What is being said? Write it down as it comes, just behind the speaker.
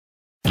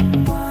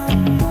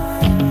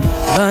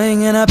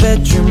Sitting in her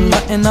bedroom,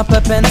 lighting up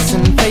her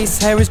Benson. Face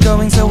hair is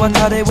growing, so I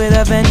cut it with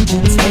a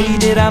vengeance. Hey,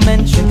 did I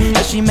mention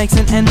that she makes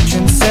an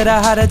entrance? Said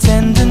I had a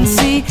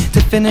tendency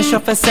to finish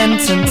off a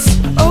sentence.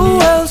 Oh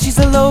well, she's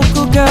a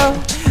local girl,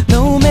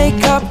 no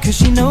makeup cause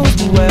she knows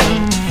me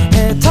well.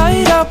 Hair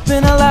tied up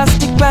in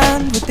elastic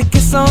band, with a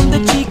kiss on the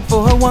cheek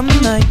for her one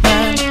night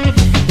man.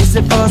 Is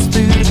it fast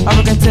food? I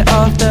regret it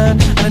after.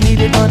 And I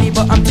needed money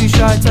but I'm too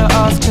shy to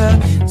ask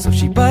her. So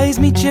she buys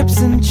me chips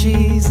and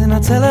cheese, and I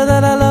tell her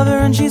that I love her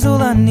and she's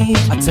all I need.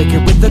 I take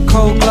it with the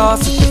cold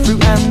glass of the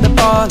fruit and the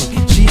barley.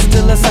 She's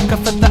still a sucker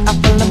for the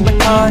apple and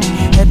Bacardi.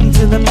 Heading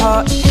to the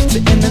party,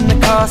 sitting in the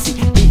car seat,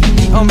 beating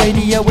me on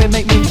radio, it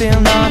make me feel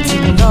naughty.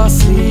 And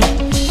lastly,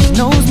 she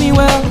knows me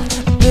well,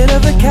 a bit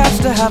of a catch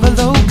to have a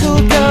local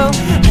girl.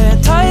 Hair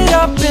tied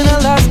up in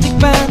elastic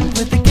band,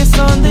 with a kiss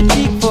on the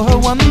cheek for her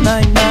one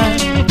night man.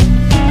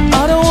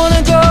 I don't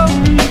wanna go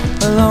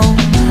alone,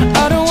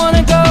 I don't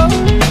wanna go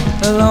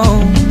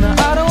alone,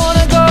 I don't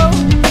wanna go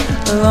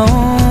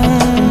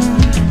alone.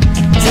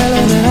 Tell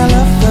her that I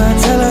love her,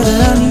 tell her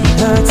that I need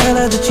her, tell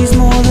her that she's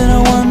more than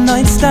a one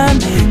night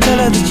stand. Tell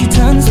her that she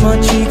turns my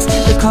cheeks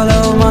the color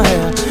of my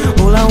hair.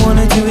 All I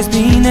wanna do is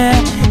be near.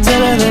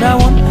 Tell her that I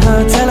want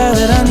her, tell her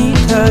that I need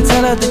her,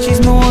 tell her that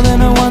she's more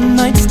than a one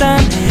night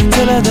stand.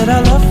 Tell her that I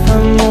love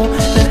her more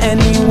than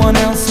anyone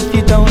else. If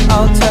you don't,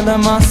 I'll tell her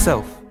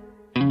myself.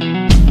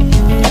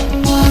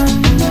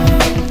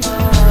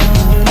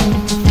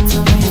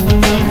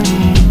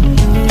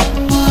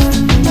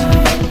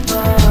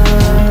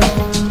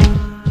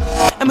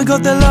 And we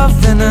got the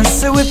love in us,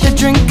 so if the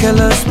drink kill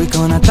us, we're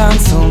gonna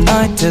dance all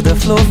night to the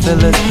floor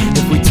fillers.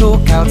 If we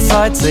talk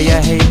outside, say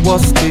I hate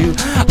what's too.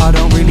 I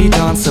don't really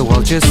dance, so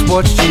I'll just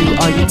watch you.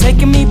 Are you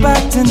taking me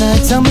back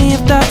tonight? Tell me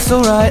if that's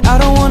alright. I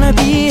don't wanna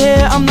be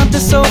here, I'm not the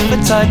sofa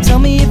type. Tell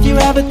me if you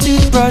have a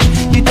toothbrush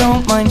you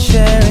don't mind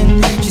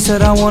sharing. She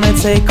said I wanna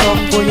take off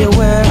what you're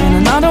wearing,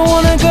 and I don't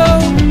wanna go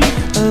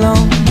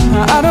alone,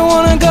 I don't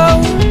wanna go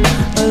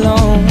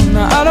alone,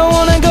 I don't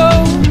wanna go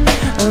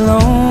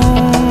alone.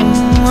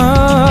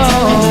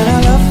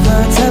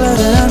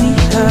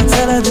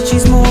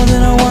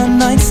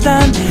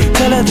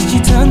 Tell her that she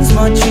turns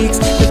my cheeks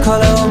the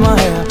color of my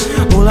hair.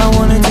 All I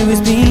wanna do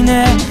is be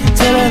near.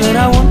 Tell her that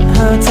I want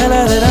her, tell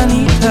her that I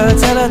need her,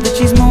 tell her that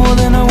she's more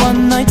than a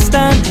one night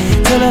stand.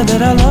 Tell her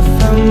that I love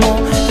her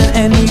more than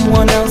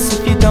anyone else.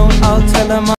 If you don't, I'll tell her